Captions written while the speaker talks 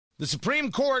The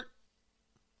Supreme Court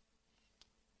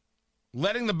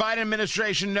letting the Biden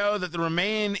administration know that the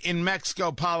Remain in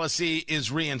Mexico policy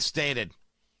is reinstated.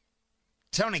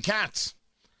 Tony Katz,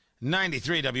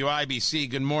 93 WIBC.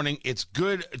 Good morning. It's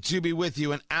good to be with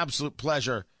you. An absolute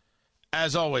pleasure,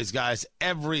 as always, guys,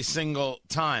 every single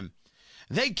time.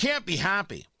 They can't be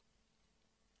happy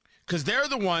because they're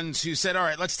the ones who said, all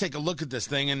right, let's take a look at this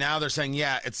thing. And now they're saying,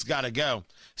 yeah, it's got to go.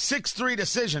 6-3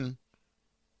 decision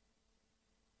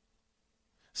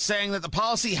saying that the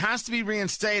policy has to be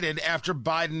reinstated after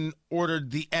Biden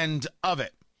ordered the end of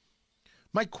it.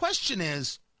 My question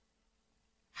is,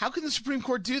 how can the Supreme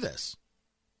Court do this?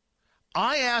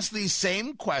 I ask these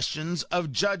same questions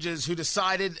of judges who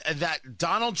decided that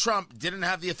Donald Trump didn't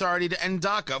have the authority to end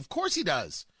DACA. Of course he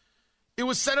does. It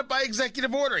was set up by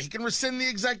executive order. He can rescind the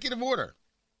executive order.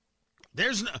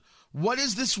 What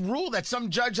is this rule that some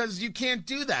judge says you can't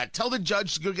do that? Tell the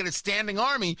judge to go get a standing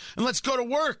army and let's go to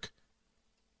work.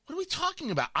 What are we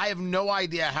talking about? I have no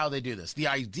idea how they do this. The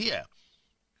idea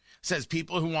says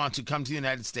people who want to come to the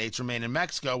United States remain in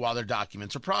Mexico while their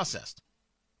documents are processed.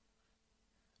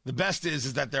 The best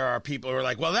is that there are people who are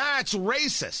like, well, that's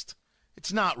racist.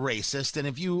 It's not racist. And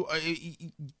if you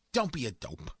don't be a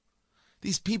dope.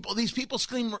 These people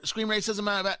scream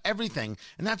racism about everything.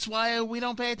 And that's why we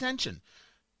don't pay attention.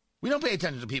 We don't pay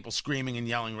attention to people screaming and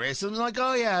yelling racism. Like,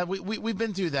 oh, yeah, we've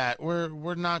been through that.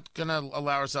 We're not going to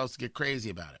allow ourselves to get crazy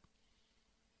about it.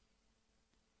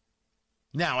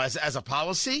 Now, as a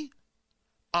policy,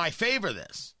 I favor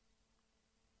this.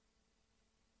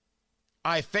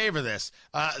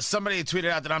 Somebody tweeted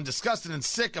out that I'm disgusted and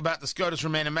sick about the SCOTUS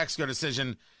Remain in Mexico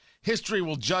decision. History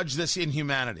will judge this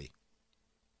inhumanity.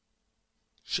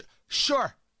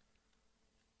 Sure.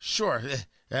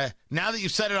 Now that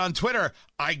you've said it on Twitter,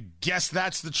 I guess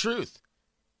that's the truth.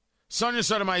 Sonia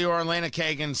Sotomayor, Elena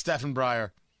Kagan, Stephen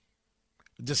Breyer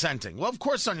dissenting. Well, of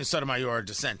course Sonia Sotomayor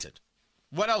dissented.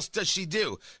 What else does she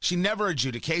do? She never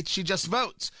adjudicates. She just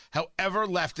votes, however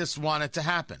leftists want it to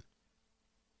happen.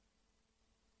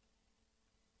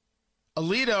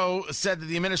 Alito said that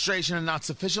the administration had not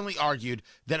sufficiently argued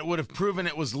that it would have proven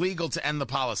it was legal to end the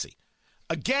policy.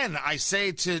 Again, I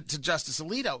say to Justice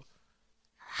Alito,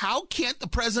 how can't the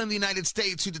president of the United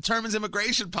States, who determines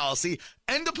immigration policy,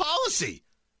 end a policy?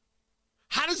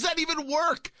 How does that even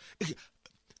work?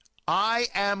 I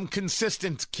am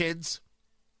consistent, kids.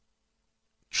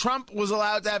 Trump was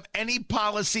allowed to have any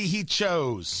policy he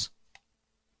chose.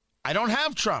 I don't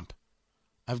have Trump.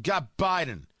 I've got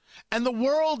Biden. And the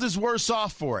world is worse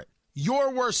off for it. You're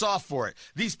worse off for it.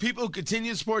 These people who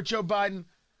continue to support Joe Biden,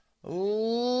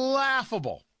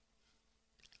 laughable.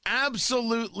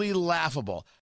 Absolutely laughable.